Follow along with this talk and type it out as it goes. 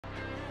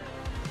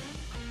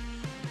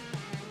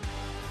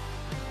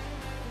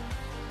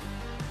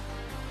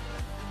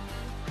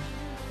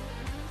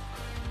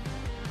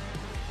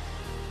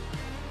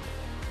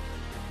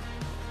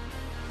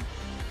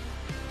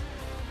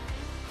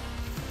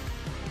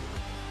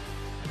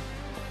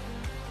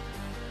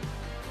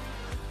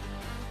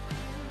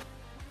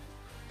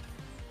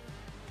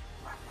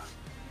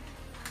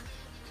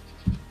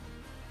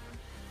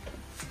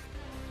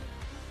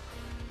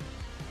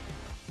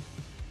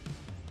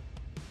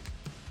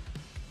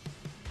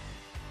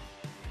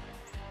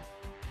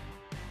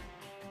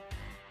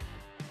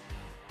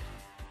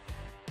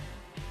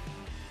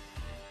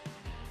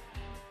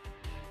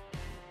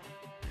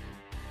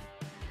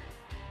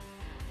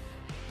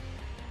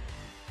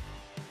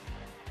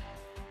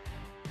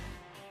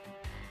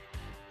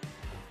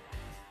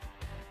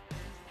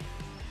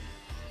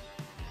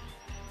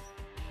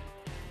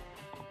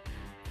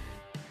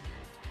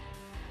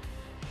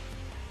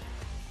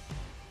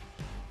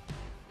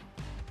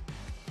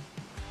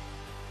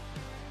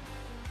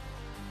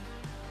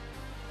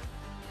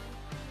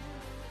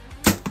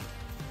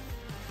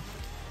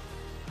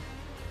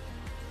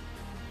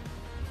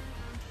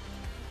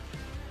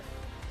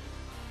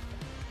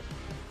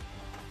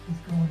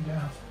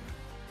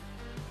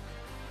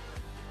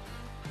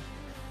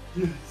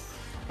Yes.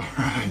 All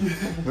right.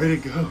 Yes. Way to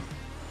go.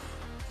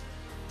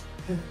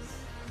 Yes.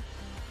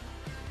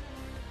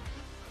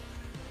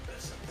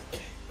 Mess up the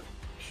cape.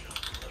 Shove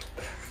a little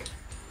back.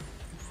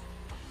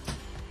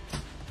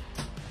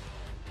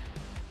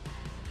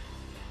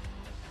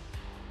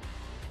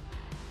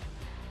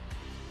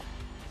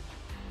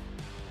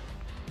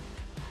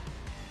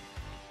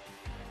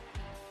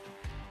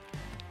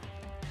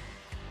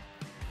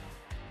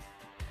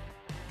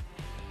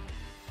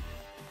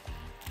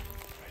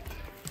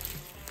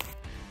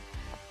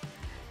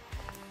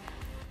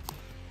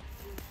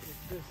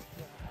 This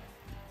guy.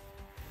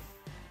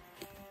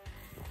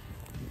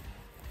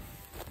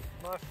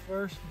 My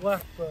first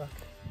black buck.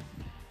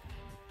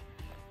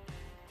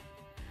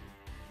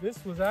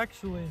 This was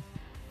actually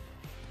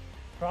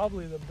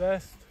probably the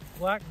best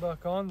black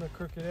buck on the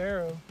Crooked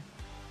Arrow,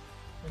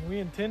 and we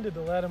intended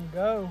to let him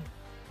go,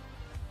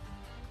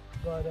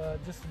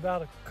 but just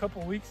about a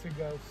couple weeks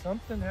ago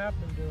something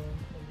happened to him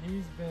and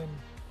he's been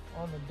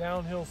on the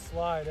downhill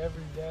slide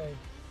every day,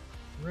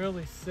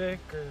 really sick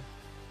or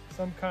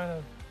some kind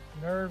of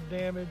nerve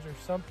damage or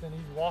something.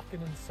 He's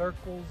walking in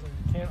circles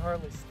and can't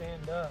hardly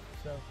stand up.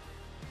 So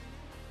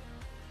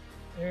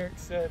Eric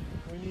said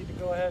we need to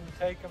go ahead and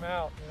take him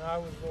out, and I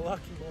was the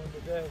lucky one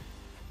today.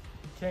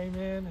 He came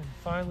in and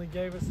finally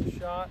gave us a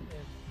shot,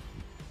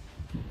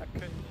 and I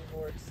couldn't be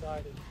more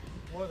excited.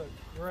 What a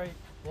great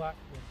black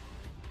buck.